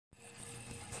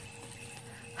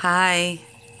Hi,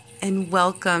 and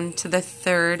welcome to the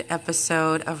third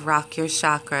episode of Rock Your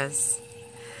Chakras.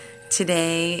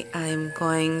 Today I'm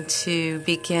going to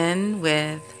begin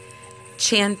with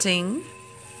chanting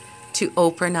to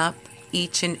open up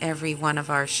each and every one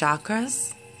of our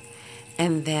chakras,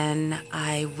 and then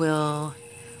I will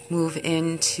move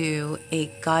into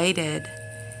a guided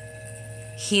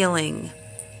healing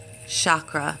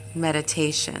chakra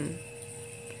meditation.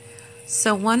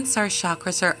 So once our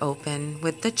chakras are open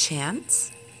with the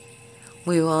chants,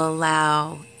 we will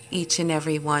allow each and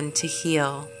every one to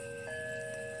heal.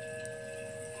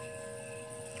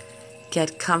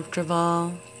 Get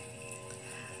comfortable.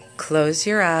 Close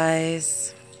your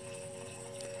eyes.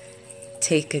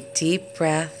 Take a deep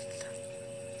breath,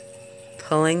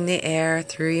 pulling the air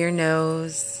through your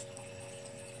nose,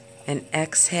 and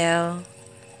exhale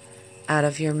out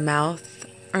of your mouth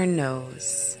or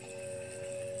nose.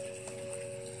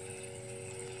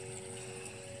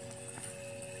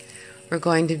 We're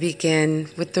going to begin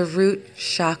with the root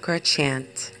chakra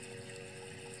chant.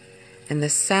 And the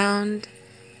sound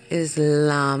is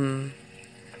Lam.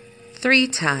 3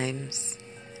 times.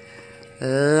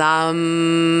 Lam.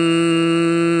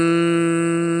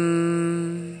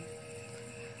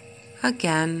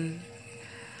 Again.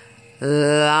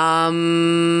 Lam.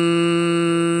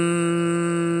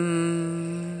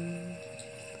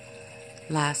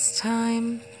 Last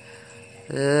time.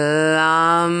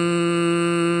 Lam.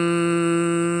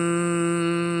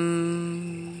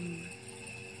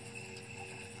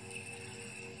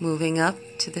 Moving up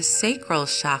to the sacral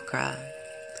chakra.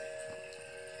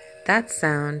 That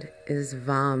sound is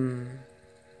Vam.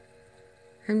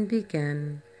 And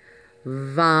begin.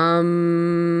 Vam.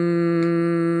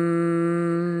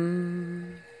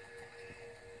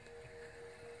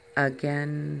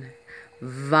 Again.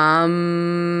 Vam.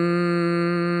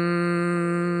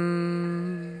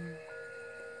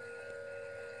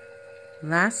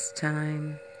 Last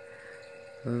time.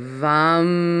 Vam.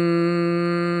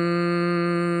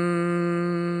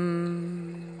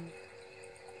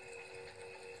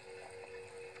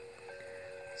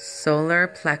 Solar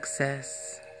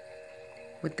plexus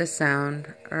with the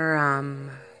sound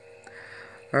Ram.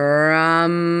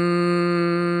 Ram.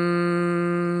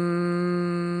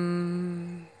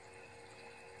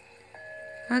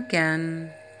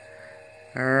 Again.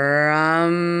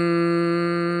 Ram.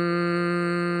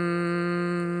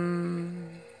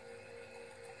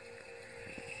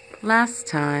 Last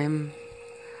time.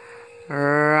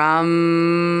 Ram.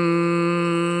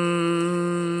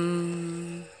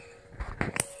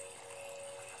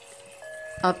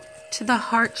 Up to the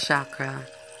heart chakra.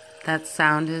 That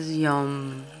sound is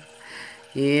Yom.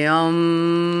 Yom.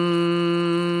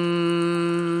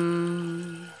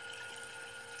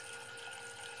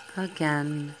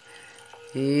 Again.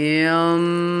 Yom.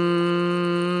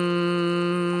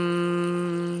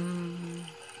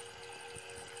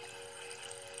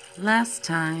 Last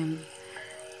time.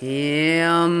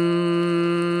 Yum.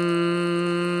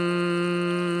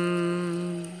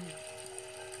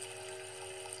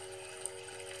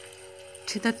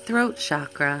 To the throat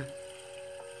chakra.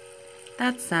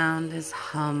 That sound is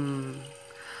hum.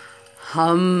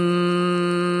 Hum.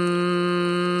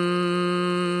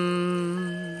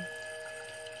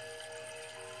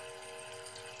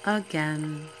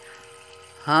 Again.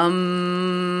 Hum.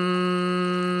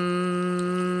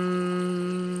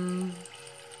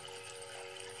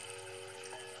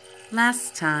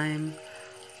 Last time.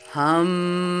 Hum.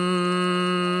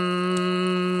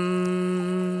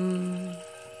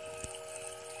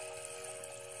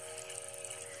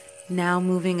 Now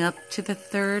moving up to the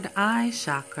third eye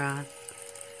chakra.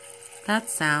 That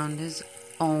sound is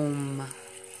Om.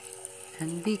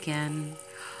 And begin.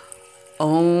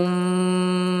 Om.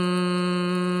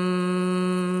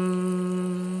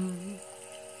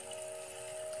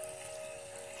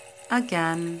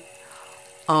 Again.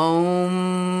 Om.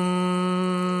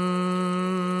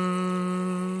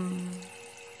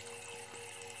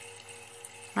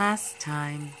 Last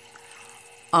time.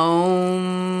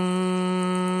 Om.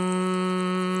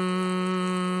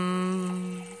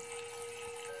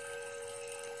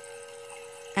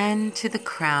 And to the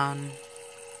crown.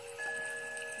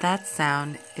 That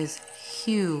sound is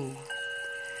Hu.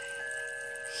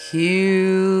 Hu.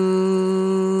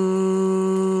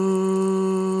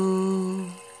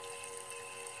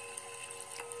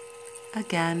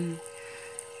 Again.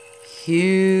 Hu.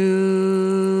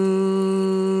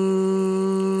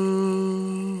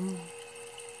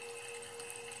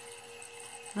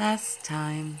 Last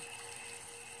time.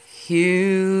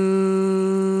 Hu.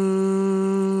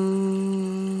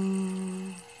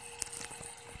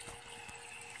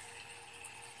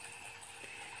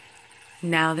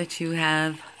 Now that you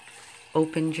have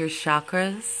opened your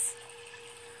chakras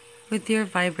with your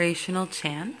vibrational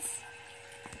chants,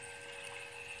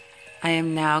 I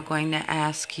am now going to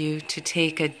ask you to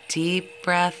take a deep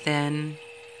breath in,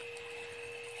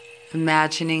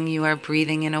 imagining you are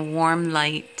breathing in a warm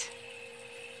light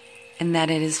and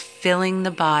that it is filling the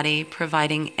body,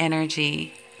 providing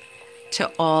energy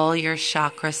to all your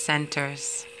chakra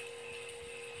centers.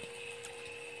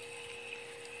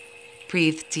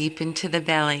 Breathe deep into the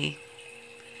belly,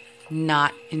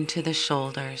 not into the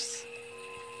shoulders.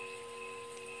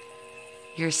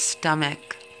 Your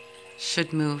stomach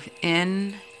should move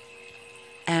in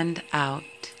and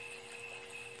out,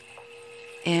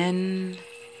 in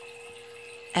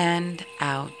and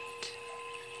out.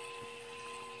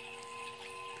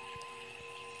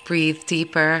 Breathe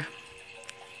deeper,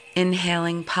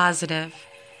 inhaling positive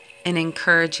and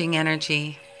encouraging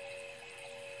energy.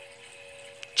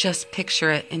 Just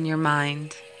picture it in your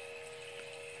mind.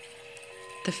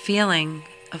 The feeling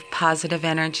of positive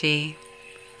energy,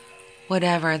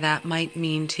 whatever that might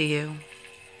mean to you.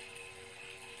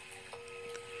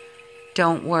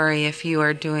 Don't worry if you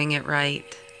are doing it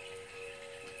right.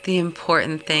 The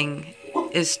important thing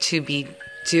is to be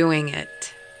doing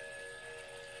it.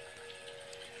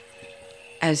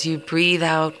 As you breathe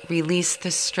out, release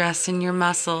the stress in your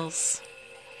muscles.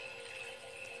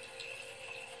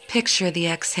 Picture the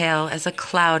exhale as a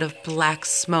cloud of black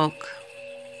smoke,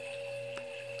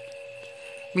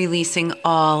 releasing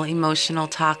all emotional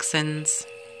toxins.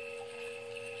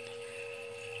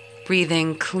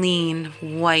 Breathing clean,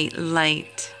 white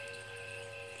light.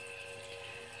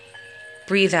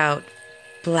 Breathe out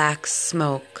black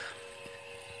smoke.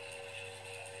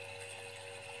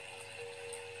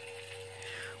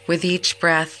 With each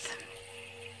breath,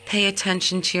 pay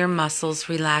attention to your muscles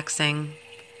relaxing,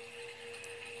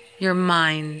 your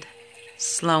mind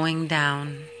slowing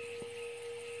down.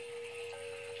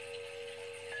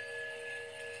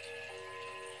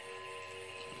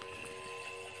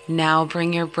 Now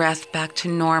bring your breath back to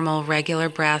normal, regular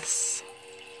breaths.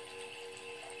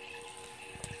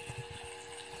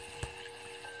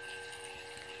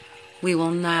 We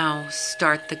will now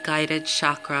start the guided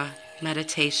chakra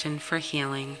meditation for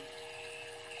healing.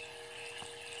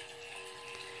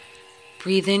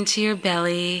 Breathe into your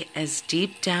belly as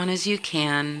deep down as you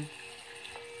can,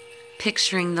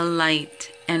 picturing the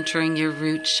light entering your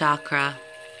root chakra.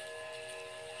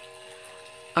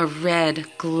 A red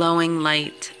glowing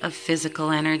light of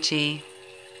physical energy.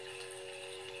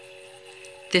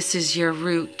 This is your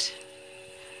root.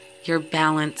 Your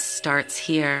balance starts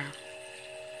here.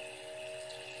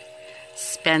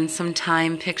 Spend some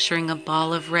time picturing a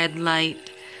ball of red light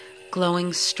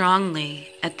glowing strongly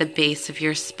at the base of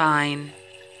your spine.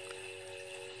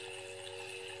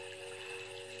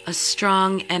 A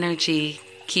strong energy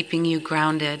keeping you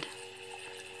grounded,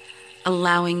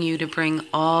 allowing you to bring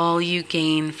all you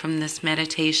gain from this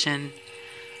meditation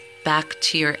back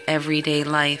to your everyday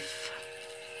life.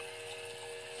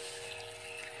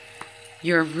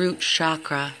 Your root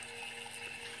chakra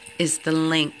is the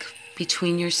link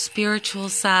between your spiritual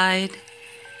side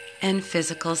and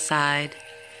physical side,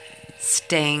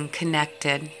 staying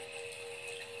connected.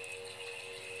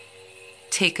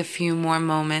 Take a few more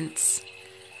moments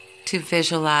to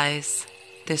visualize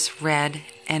this red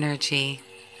energy.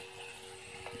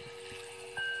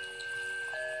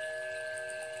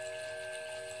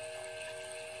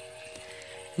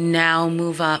 Now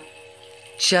move up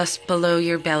just below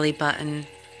your belly button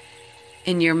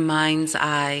in your mind's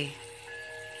eye.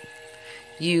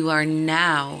 You are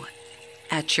now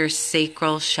at your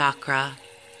sacral chakra.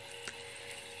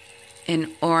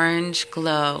 An orange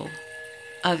glow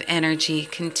of energy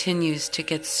continues to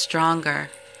get stronger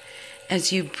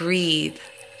as you breathe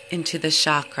into the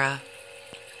chakra.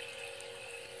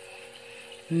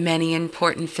 Many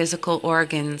important physical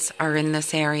organs are in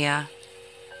this area.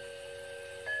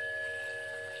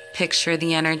 Picture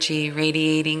the energy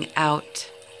radiating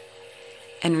out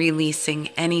and releasing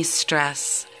any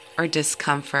stress or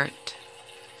discomfort.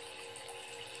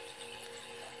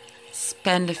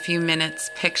 Spend a few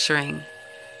minutes picturing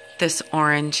this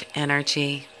orange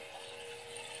energy.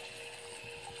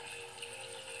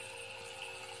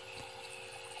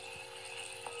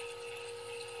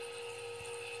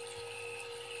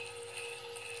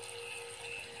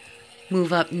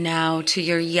 Move up now to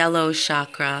your yellow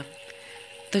chakra,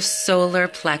 the solar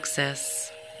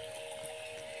plexus.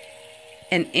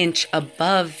 An inch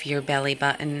above your belly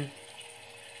button.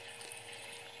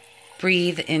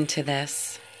 Breathe into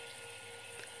this.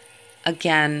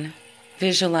 Again,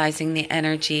 visualizing the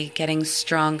energy getting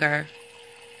stronger,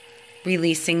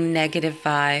 releasing negative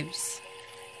vibes.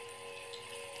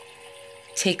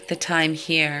 Take the time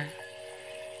here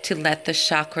to let the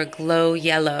chakra glow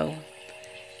yellow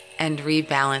and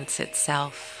rebalance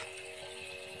itself.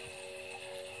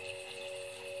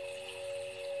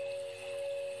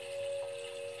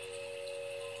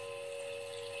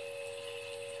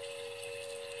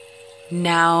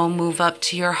 Now move up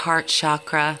to your heart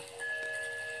chakra,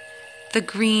 the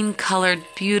green-colored,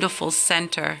 beautiful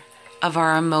center of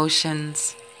our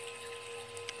emotions.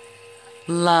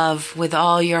 Love with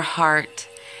all your heart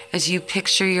as you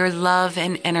picture your love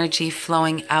and energy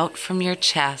flowing out from your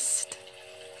chest.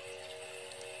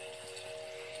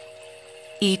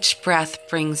 Each breath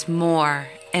brings more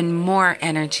and more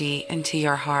energy into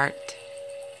your heart.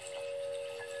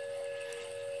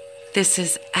 This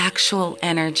is actual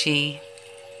energy,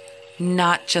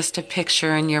 not just a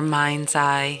picture in your mind's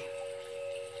eye.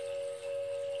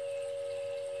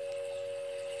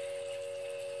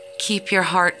 Keep your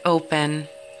heart open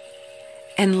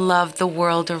and love the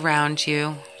world around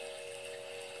you,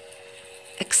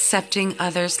 accepting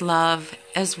others' love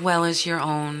as well as your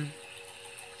own.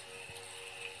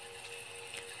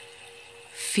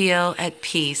 Feel at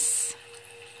peace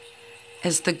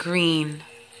as the green,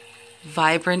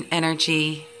 vibrant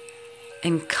energy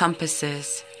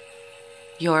encompasses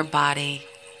your body.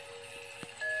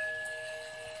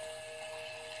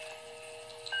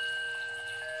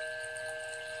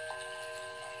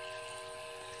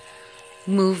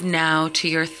 Move now to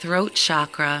your throat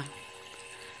chakra,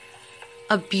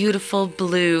 a beautiful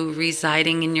blue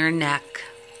residing in your neck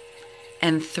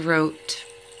and throat.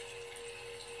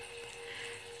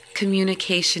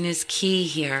 Communication is key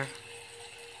here.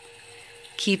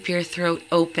 Keep your throat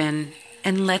open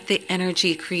and let the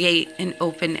energy create an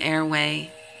open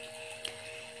airway.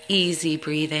 Easy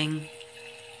breathing.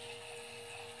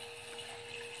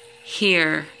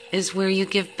 Here is where you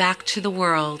give back to the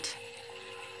world,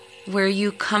 where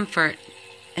you comfort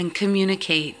and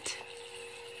communicate,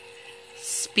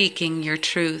 speaking your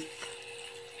truth,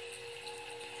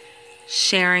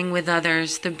 sharing with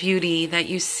others the beauty that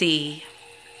you see.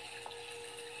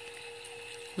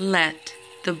 Let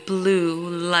the blue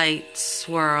light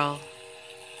swirl.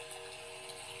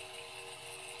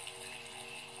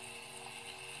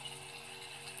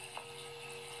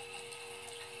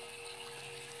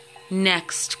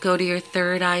 Next, go to your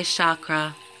third eye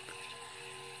chakra,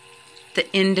 the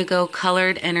indigo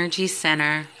colored energy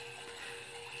center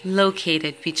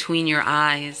located between your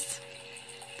eyes,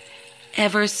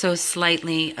 ever so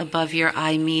slightly above your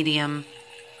eye medium.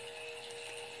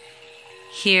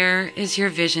 Here is your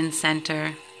vision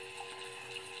center,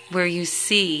 where you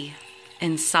see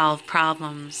and solve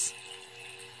problems,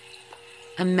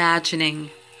 imagining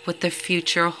what the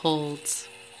future holds.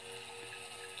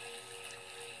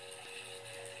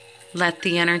 Let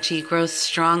the energy grow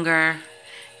stronger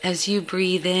as you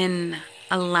breathe in,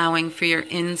 allowing for your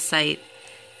insight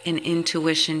and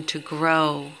intuition to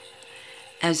grow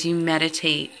as you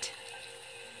meditate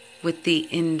with the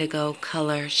indigo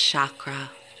color chakra.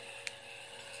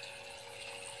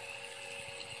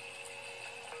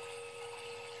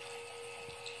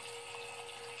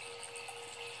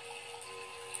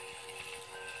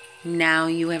 Now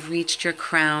you have reached your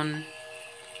crown,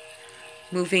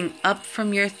 moving up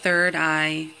from your third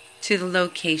eye to the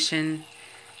location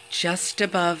just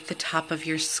above the top of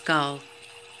your skull.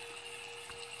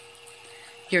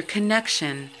 Your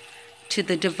connection to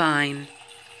the divine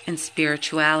and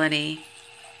spirituality.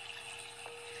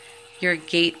 Your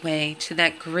gateway to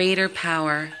that greater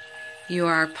power you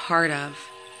are a part of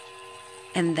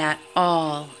and that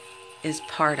all is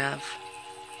part of.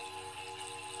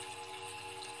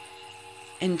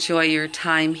 Enjoy your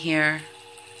time here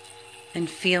and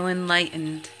feel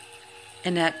enlightened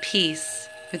and at peace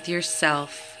with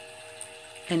yourself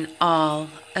and all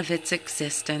of its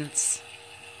existence.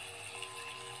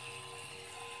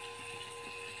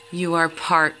 You are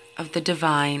part of the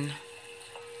divine.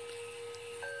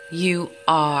 You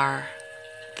are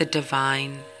the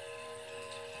divine.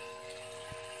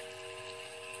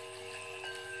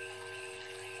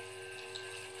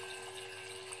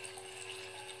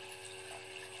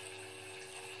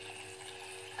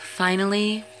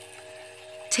 Finally,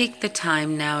 take the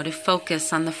time now to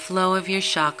focus on the flow of your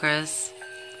chakras.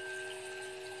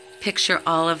 Picture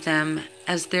all of them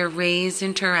as their rays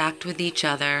interact with each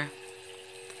other,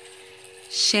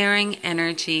 sharing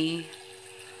energy,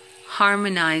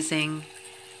 harmonizing,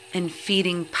 and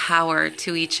feeding power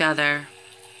to each other.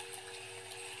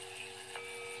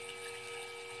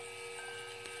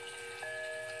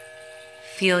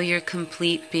 Feel your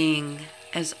complete being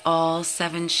as all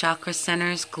 7 chakra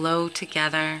centers glow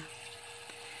together.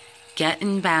 Get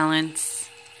in balance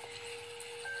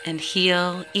and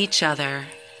heal each other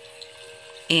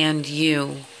and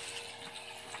you.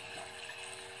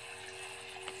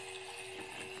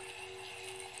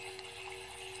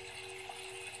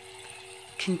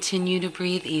 Continue to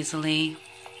breathe easily,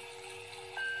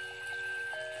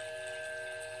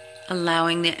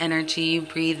 allowing the energy you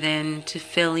breathe in to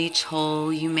fill each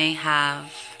hole you may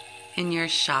have in your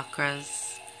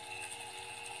chakras,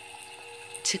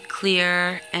 to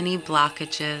clear any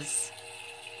blockages.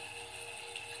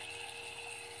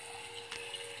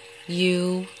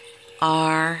 You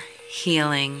are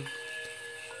healing.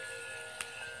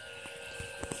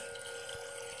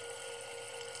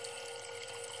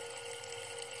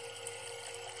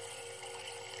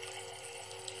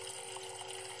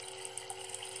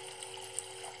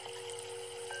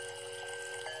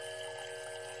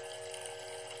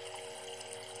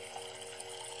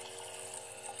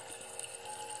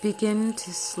 Begin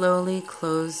to slowly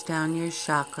close down your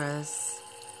chakras,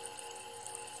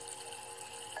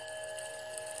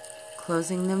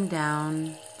 closing them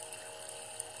down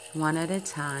one at a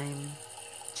time,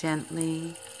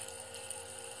 gently,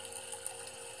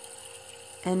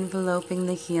 enveloping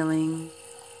the healing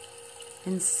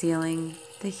and sealing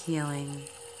the healing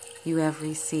you have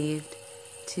received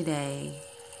today.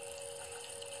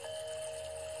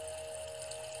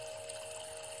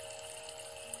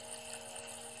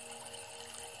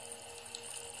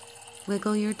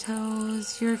 Wiggle your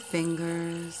toes, your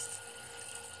fingers.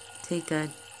 Take a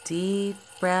deep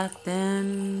breath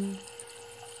in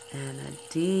and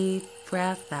a deep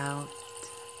breath out.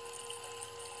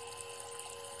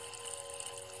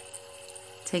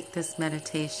 Take this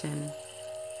meditation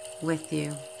with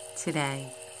you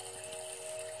today.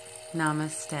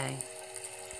 Namaste.